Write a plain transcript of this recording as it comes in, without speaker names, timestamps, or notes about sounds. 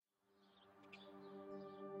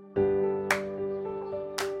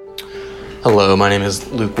Hello, my name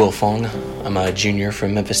is Luke Wilfong. I'm a junior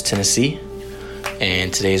from Memphis, Tennessee,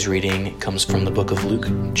 and today's reading comes from the book of Luke,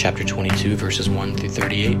 chapter 22, verses 1 through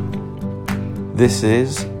 38. This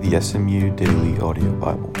is the SMU Daily Audio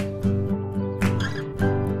Bible.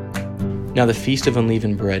 Now the feast of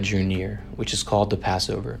unleavened bread drew near, which is called the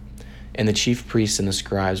Passover, and the chief priests and the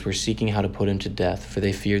scribes were seeking how to put him to death, for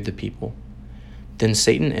they feared the people. Then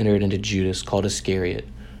Satan entered into Judas, called Iscariot,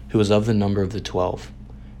 who was of the number of the 12.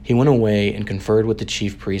 He went away and conferred with the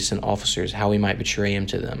chief priests and officers how he might betray him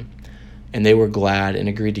to them. And they were glad and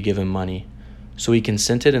agreed to give him money. So he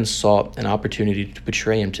consented and sought an opportunity to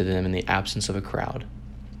betray him to them in the absence of a crowd.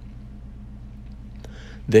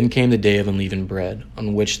 Then came the day of unleavened bread,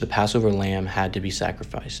 on which the Passover lamb had to be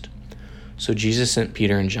sacrificed. So Jesus sent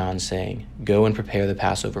Peter and John, saying, "Go and prepare the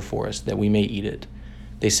Passover for us, that we may eat it."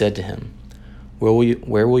 They said to him,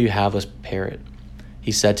 Where will you have us prepare it?"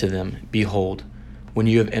 He said to them, "Behold, when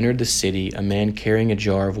you have entered the city, a man carrying a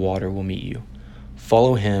jar of water will meet you.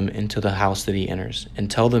 Follow him into the house that he enters, and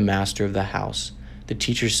tell the master of the house, 'The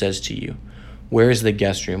teacher says to you, where is the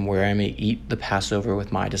guest room where I may eat the Passover with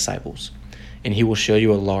my disciples?' And he will show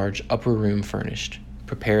you a large upper room furnished.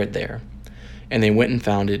 Prepare it there." And they went and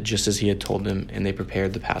found it just as he had told them, and they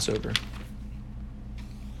prepared the Passover.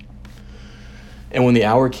 And when the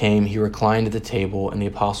hour came, he reclined at the table, and the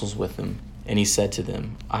apostles with him. And he said to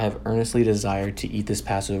them, "I have earnestly desired to eat this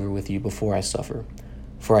Passover with you before I suffer.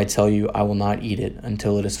 For I tell you, I will not eat it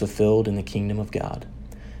until it is fulfilled in the kingdom of God."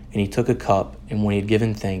 And he took a cup, and when he had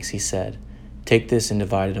given thanks, he said, "Take this and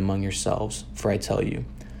divide it among yourselves. For I tell you,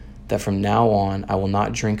 that from now on I will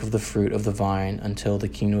not drink of the fruit of the vine until the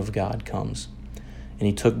kingdom of God comes." And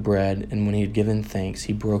he took bread, and when he had given thanks,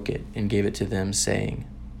 he broke it and gave it to them, saying,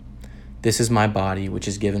 "This is my body, which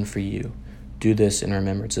is given for you. Do this in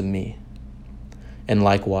remembrance of me." And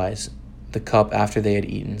likewise, the cup after they had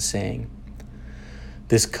eaten, saying,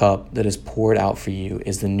 "This cup that is poured out for you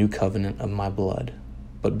is the new covenant of my blood.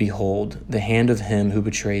 But behold, the hand of him who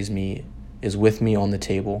betrays me is with me on the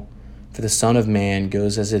table. For the Son of Man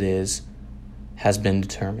goes as it is, has been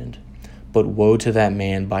determined. But woe to that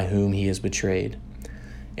man by whom he is betrayed."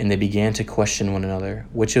 And they began to question one another,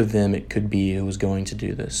 which of them it could be who was going to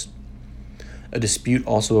do this. A dispute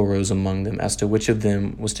also arose among them as to which of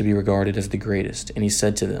them was to be regarded as the greatest. And he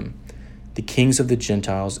said to them, "The kings of the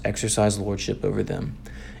Gentiles exercise lordship over them,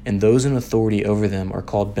 and those in authority over them are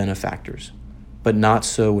called benefactors. But not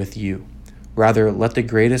so with you. Rather, let the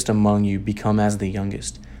greatest among you become as the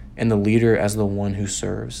youngest, and the leader as the one who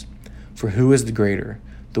serves. For who is the greater,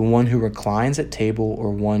 the one who reclines at table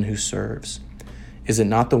or one who serves? Is it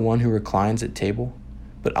not the one who reclines at table?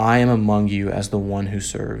 But I am among you as the one who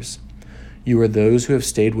serves. You are those who have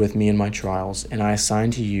stayed with me in my trials, and I assign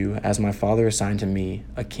to you, as my Father assigned to me,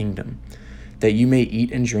 a kingdom, that you may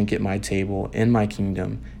eat and drink at my table in my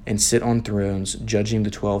kingdom, and sit on thrones, judging the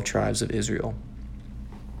 12 tribes of Israel.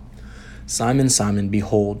 Simon, Simon,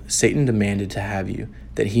 behold, Satan demanded to have you,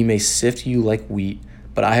 that he may sift you like wheat,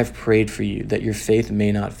 but I have prayed for you, that your faith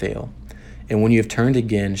may not fail. And when you have turned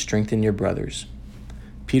again, strengthen your brothers."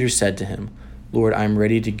 Peter said to him, "Lord, I am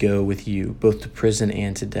ready to go with you, both to prison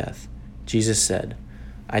and to death." Jesus said,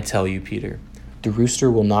 "I tell you, Peter, the rooster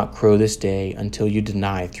will not crow this day until you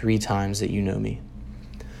deny 3 times that you know me."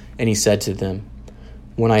 And he said to them,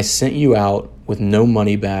 "When I sent you out with no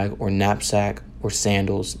money bag or knapsack or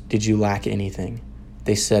sandals, did you lack anything?"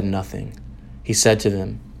 They said nothing. He said to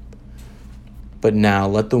them, "But now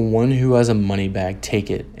let the one who has a money bag take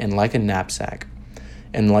it, and like a knapsack,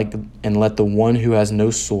 and let the one who has no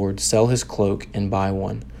sword sell his cloak and buy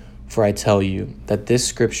one. For I tell you that this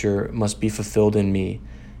scripture must be fulfilled in me."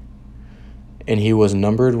 And he was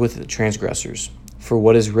numbered with the transgressors. For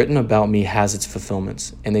what is written about me has its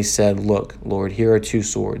fulfillments. And they said, "Look, Lord, here are 2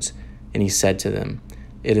 swords. And he said to them,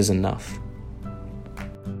 "It is enough."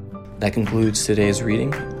 That concludes today's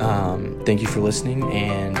reading. Thank you for listening,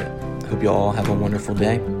 and I hope you all have a wonderful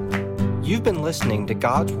day. You've been listening to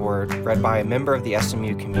God's Word read by a member of the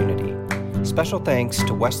SMU community. Special thanks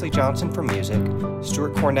to Wesley Johnson for music,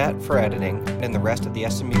 Stuart Cornett for editing, and the rest of the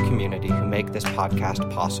SMU community who make this podcast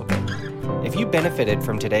possible. If you benefited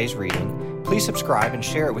from today's reading, please subscribe and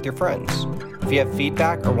share it with your friends. If you have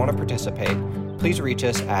feedback or want to participate, please reach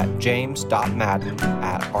us at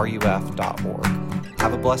james.madden@ruf.org.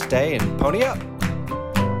 Have a blessed day and pony up!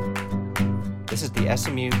 This is the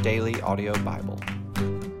SMU Daily Audio Bible.